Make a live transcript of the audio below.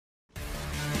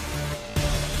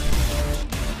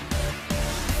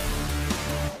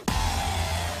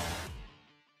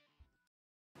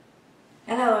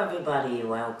everybody,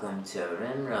 welcome to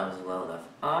Remrov's World of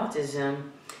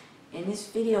Autism. In this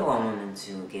video I wanted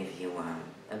to give you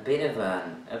a bit of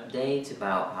an update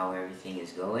about how everything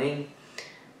is going.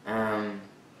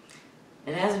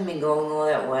 It hasn't been going all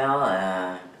that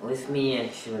well with me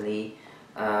actually.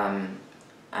 I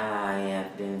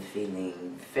have been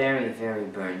feeling very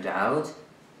burned out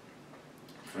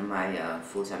from my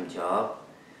full-time job.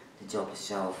 The job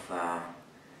itself,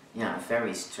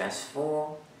 very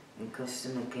stressful in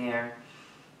customer care,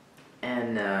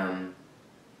 and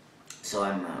so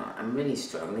I'm really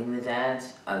struggling with that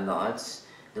a lot.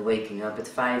 The waking up at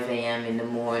 5 a.m. in the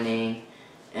morning,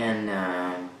 and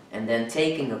then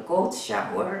taking a cold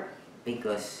shower,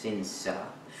 because since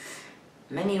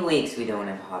many weeks we don't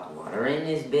have hot water in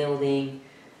this building,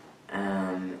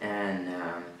 and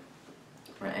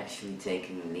we're actually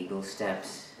taking legal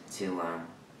steps to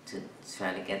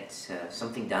try to get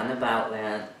something done about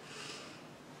that.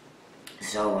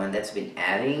 So that's been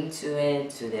adding to it,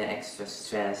 to the extra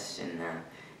stress, and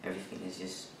everything is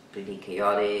just pretty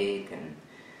chaotic, and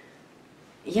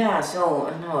yeah,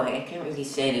 so no, I can't really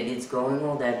say that it's going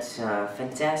all that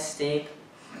fantastic.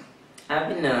 I've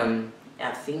been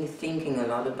thinking a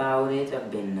lot about it.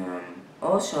 I've been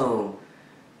also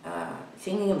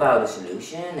thinking about a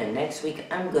solution, and next week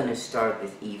I'm gonna start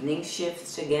with evening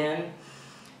shifts again,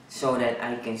 so that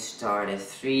I can start at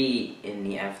 3 in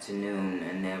the afternoon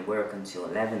and then work until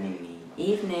 11 in the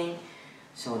evening,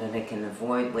 so that I can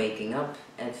avoid waking up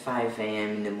at 5 a.m.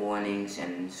 in the mornings,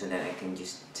 and so that I can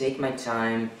just take my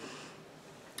time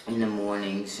in the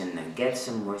mornings and get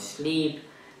some more sleep,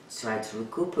 try to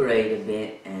recuperate a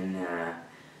bit, and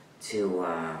to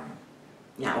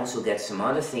also get some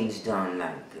other things done.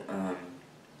 Like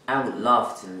I would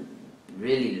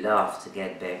really love to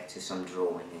get back to some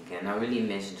drawing again. I really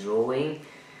miss drawing,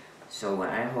 so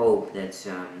I hope that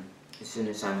as soon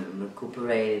as I'm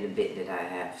recuperated a bit, that I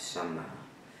have some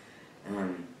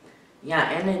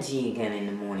energy again in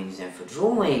the mornings and for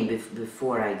drawing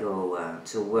before I go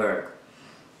to work.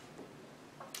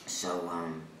 So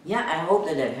I hope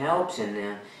that helps,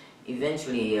 and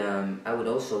eventually I would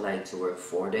also like to work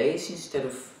 4 days instead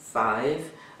of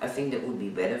 5. I think that would be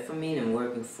better for me than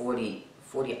working 40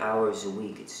 hours a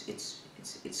week.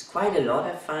 It's quite a lot,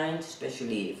 I find,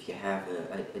 especially if you have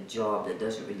a job that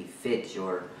doesn't really fit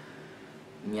your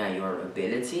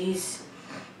abilities.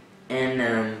 And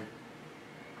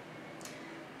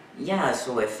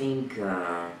so I think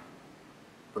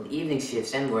for the evening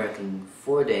shifts and working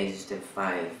 4 days instead of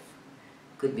 5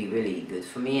 could be really good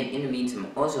for me. And in the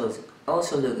meantime,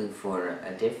 also looking for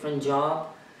a different job,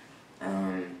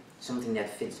 something that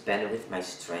fits better with my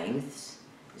strengths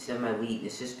instead of my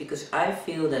weaknesses, because I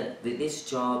feel that with this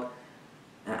job,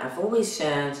 I've always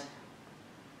said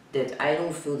that I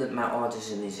don't feel that my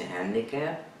autism is a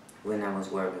handicap when I was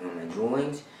working on my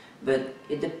drawings, but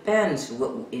it depends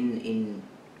what in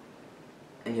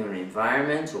your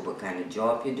environment or what kind of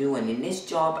job you do. And in this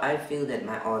job I feel that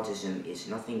my autism is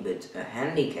nothing but a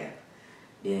handicap.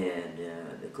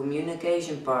 The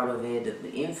communication part of it,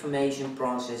 the information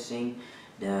processing,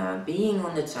 the being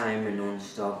on the timer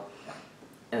non-stop.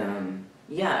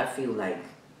 I feel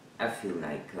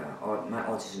like my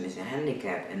autism is a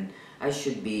handicap, and I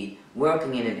should be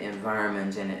working in an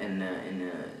environment and in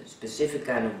a specific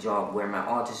kind of job where my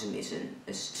autism is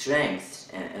a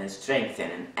strength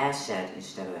and an asset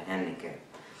instead of a handicap.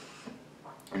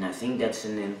 And I think that's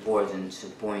an important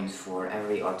point for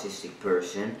every autistic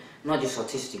person, not just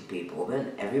autistic people,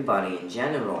 but everybody in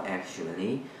general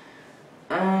actually.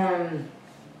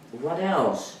 What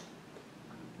else?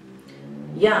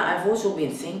 I've also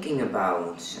been thinking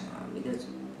about, because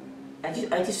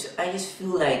I just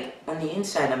feel like on the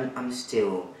inside I'm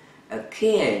still a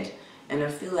kid, and I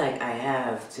feel like I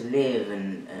have to live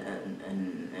an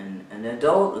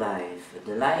adult life,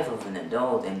 the life of an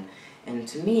adult, and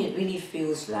to me it really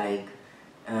feels like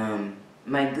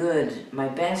my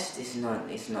best is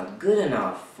not good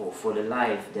enough for the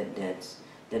life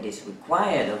that is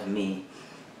required of me.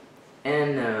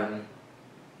 And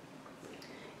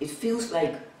it feels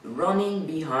like running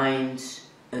behind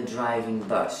a driving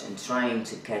bus and trying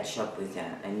to catch up with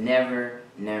that, and never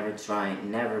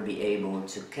be able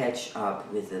to catch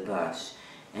up with the bus.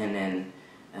 And then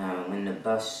when the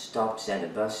bus stops at a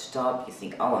bus stop, you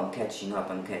think, oh, I'm catching up,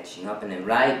 and then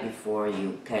right before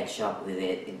you catch up with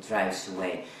it, it drives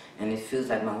away. And it feels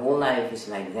like my whole life is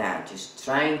like that, just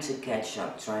trying to catch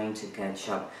up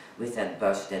with that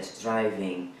bus that's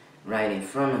driving right in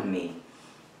front of me.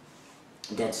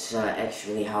 That's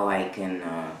actually how I can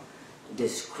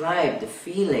describe the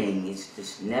feeling. It's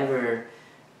just never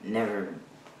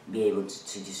be able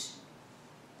to just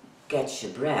catch a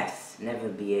breath, never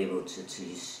be able to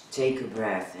just take a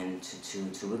breath and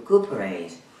to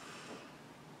recuperate.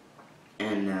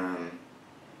 And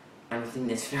I don't think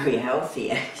that's very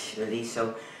healthy actually,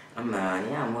 so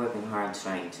I'm working hard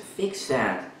trying to fix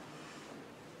that.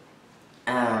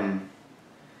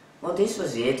 Well, this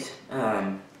was it,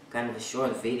 kind of a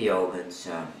short video, but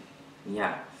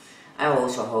yeah, I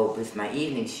also hope with my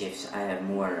evening shifts I have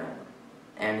more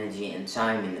energy and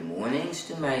time in the mornings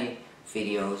to my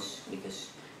videos, because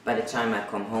by the time I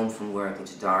come home from work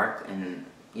it's dark and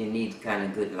you need kind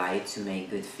of good light to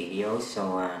make good videos, so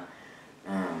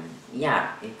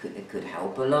yeah, it could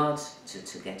help a lot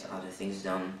to get other things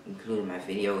done, including my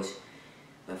videos,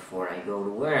 before I go to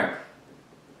work.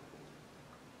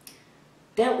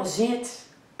 That was it.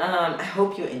 I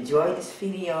hope you enjoyed this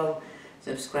video.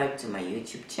 Subscribe to my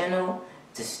YouTube channel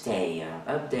to stay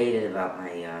updated about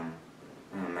my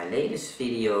my latest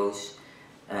videos.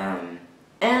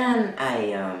 And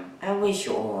I wish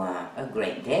you all a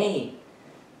great day.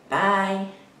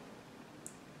 Bye.